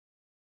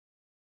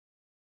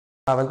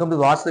Welcome to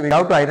watch the video.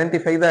 How to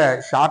identify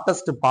the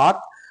shortest path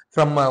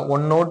from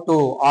one node to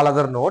all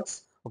other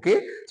nodes.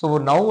 Okay, so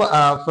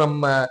now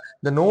from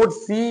the node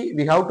C,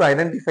 we have to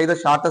identify the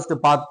shortest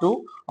path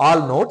to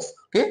all nodes.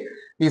 Okay,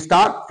 we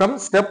start from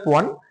step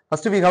 1.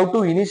 First, we have to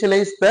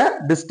initialize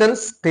the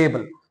distance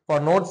table. For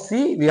node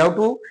C, we have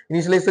to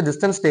initialize the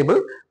distance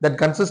table that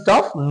consists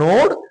of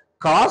node,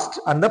 cost,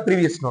 and the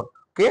previous node.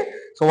 Okay,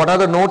 so what are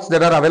the nodes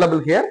that are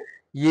available here?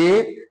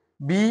 A,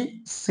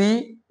 B,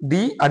 C,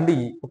 D and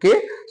E.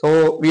 Okay,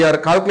 so we are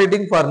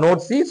calculating for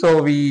node C,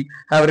 so we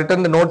have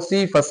written the node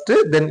C first,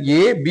 then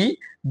A, B,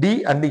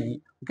 D and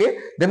E. Okay,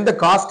 then the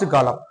cost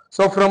column.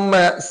 So from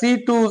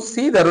C to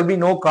C there will be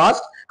no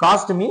cost.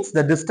 Cost means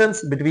the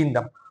distance between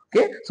them.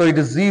 Okay, so it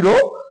is 0,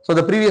 so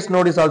the previous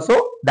node is also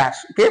dash.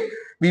 Okay,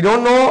 we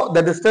don't know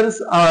the distance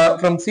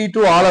from C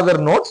to all other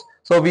nodes,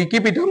 so we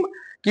keep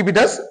it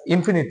as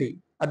infinity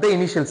at the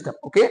initial step.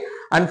 Okay,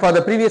 and for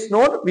the previous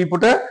node we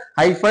put a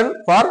hyphen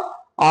for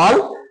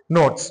all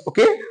nodes.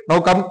 Okay,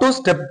 now come to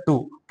step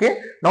 2. Okay,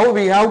 now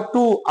we have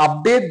to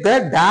update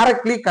the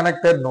directly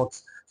connected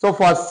nodes. So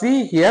for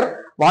C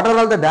here, what are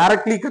all the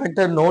directly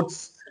connected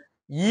nodes?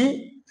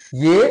 E,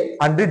 A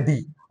and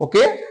D.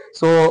 Okay,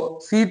 so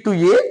C to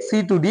A,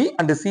 C to D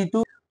and C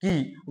to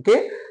E.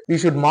 Okay, we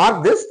should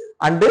mark this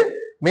and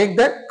make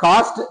the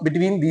cost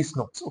between these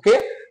nodes.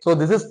 Okay, so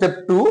this is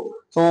step 2.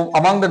 So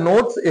among the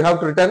nodes you have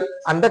to return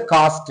and the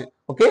cost.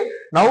 Okay,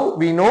 now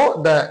we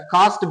know the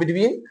cost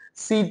between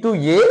C to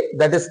A,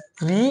 that is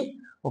 3.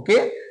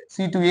 Okay,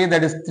 C to A,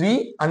 that is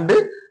 3, and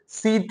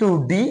C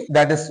to D,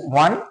 that is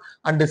 1,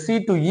 and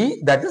C to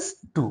E, that is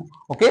 2.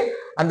 Okay,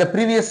 and the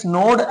previous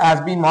node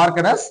has been marked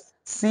as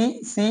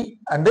C, C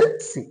and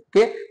C.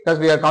 Okay, because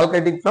we are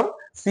calculating from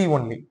C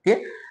only.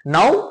 Okay,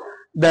 now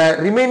the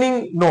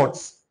remaining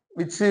nodes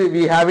which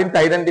we haven't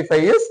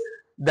identified is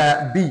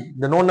the B,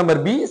 the node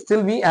number B,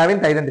 still we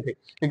haven't identified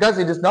because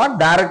it is not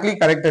directly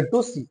connected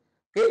to C.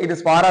 Okay, it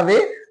is far away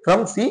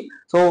from C,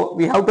 so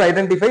we have to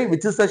identify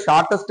which is the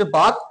shortest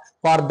path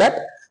for that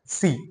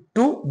C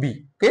to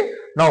B. Okay,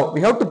 now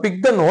we have to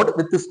pick the node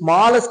with the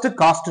smallest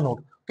cost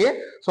node. Okay,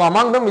 so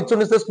among them, which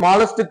one is the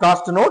smallest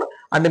cost node,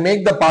 and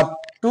make the path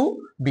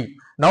to B.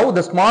 Now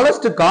the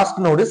smallest cost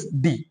node is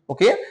D.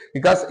 Okay,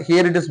 because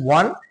here it is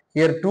 1,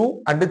 here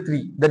 2 and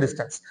 3 the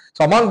distance.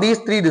 So among these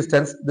 3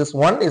 distance, this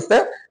one is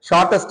the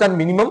shortest and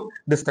minimum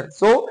distance.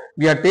 So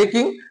we are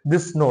taking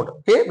this node.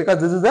 Okay,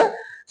 because this is the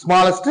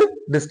smallest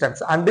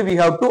distance, and we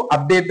have to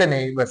update the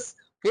neighbors.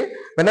 Okay,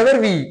 whenever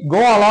we go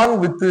along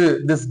with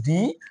this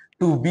D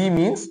to B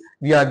means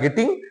we are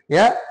getting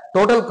a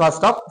total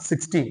cost of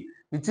 16,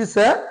 which is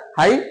a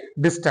high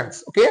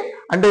distance. Okay,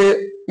 and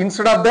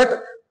instead of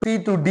that,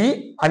 C to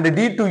D and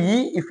D to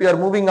E, if you are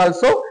moving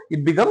also,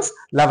 it becomes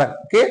 11.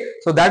 Okay,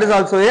 so that is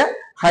also a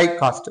high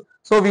cost.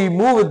 So we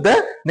move with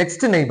the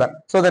next neighbor.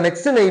 So the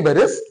next neighbor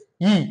is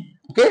E.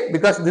 Okay,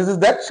 because this is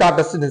the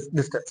shortest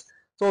distance.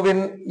 So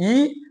when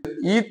E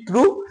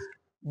through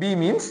B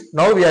means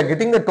now we are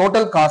getting the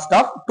total cost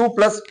of 2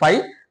 plus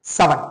 5,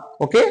 7.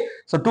 Okay,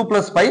 so 2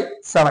 plus 5,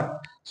 7.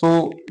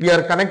 So we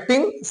are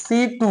connecting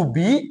C to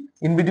B,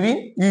 in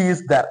between E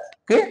is there.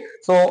 Okay,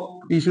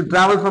 so we should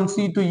travel from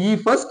C to E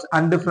first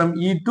and from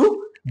E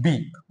to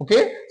B.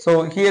 Okay,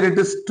 so here it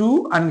is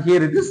 2 and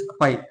here it is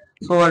 5.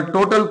 So our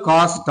total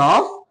cost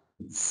of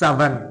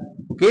 7.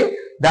 Okay,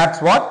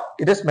 that's what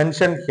it is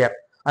mentioned here.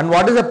 And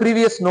what is the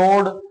previous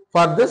node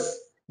for this?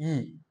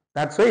 E.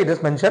 That's why it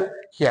is mentioned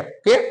here.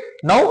 Okay,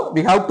 now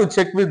we have to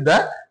check with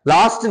the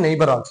last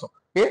neighbor also.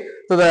 Okay,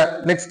 so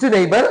the next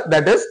neighbor,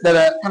 that is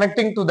the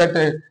connecting to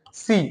that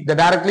C, the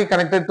directly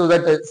connected to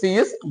that C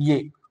is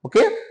A.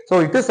 Okay, so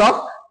it is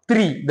of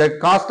 3, the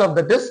cost of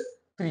that is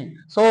 3.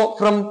 So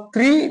from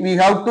 3 we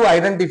have to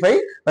identify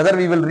whether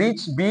we will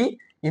reach B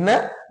in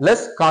a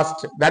less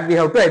cost, that we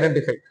have to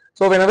identify.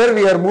 So whenever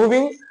we are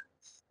moving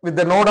with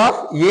the node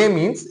of A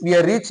means we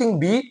are reaching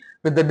B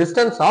with the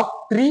distance of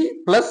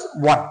 3 plus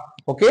 1.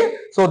 Okay,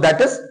 so that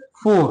is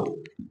 4.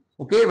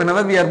 Okay,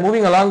 whenever we are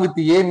moving along with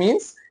the A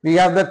means we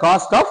have the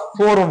cost of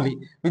 4 only,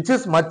 which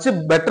is much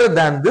better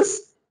than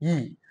this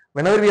E.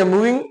 Whenever we are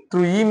moving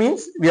through E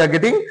means we are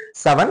getting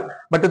 7,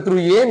 but through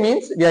A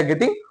means we are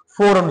getting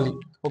 4 only.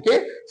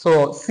 Okay,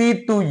 so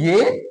C to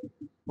A,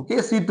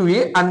 okay, C to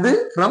A, and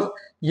from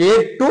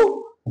A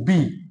to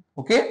B.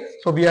 Okay,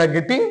 so we are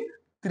getting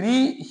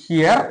 3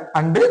 here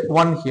and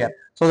 1 here.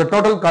 So the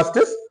total cost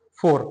is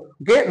 4.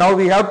 Okay, now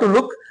we have to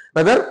look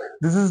whether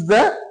this is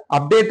the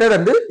updated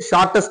and the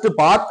shortest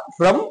path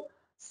from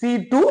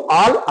C to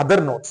all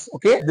other nodes.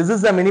 Okay, this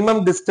is the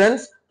minimum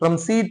distance from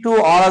C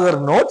to all other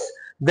nodes.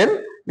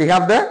 Then we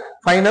have the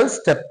final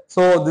step.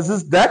 So this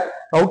is that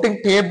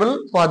routing table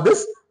for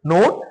this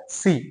node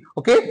C.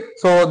 Okay,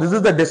 so this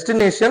is the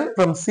destination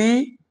from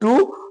C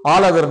to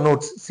all other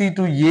nodes, C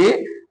to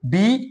A,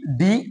 B,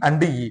 D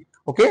and E.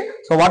 Okay,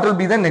 so what will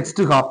be the next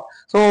hop?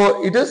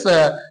 So it is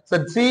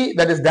so C,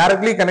 that is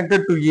directly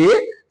connected to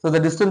A. So the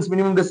distance,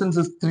 minimum distance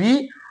is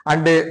 3,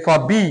 and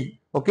for B,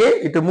 okay,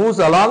 it moves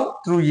along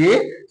through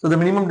A. So the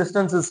minimum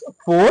distance is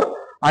 4,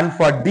 and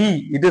for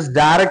D, it is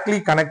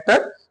directly connected.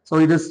 So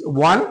it is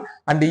 1,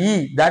 and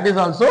E, that is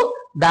also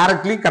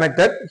directly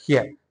connected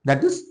here,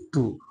 that is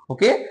 2.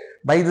 Okay,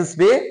 by this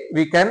way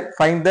we can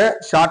find the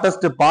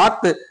shortest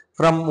path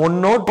from one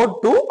node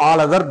to all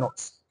other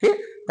nodes. Okay,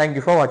 thank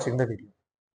you for watching the video.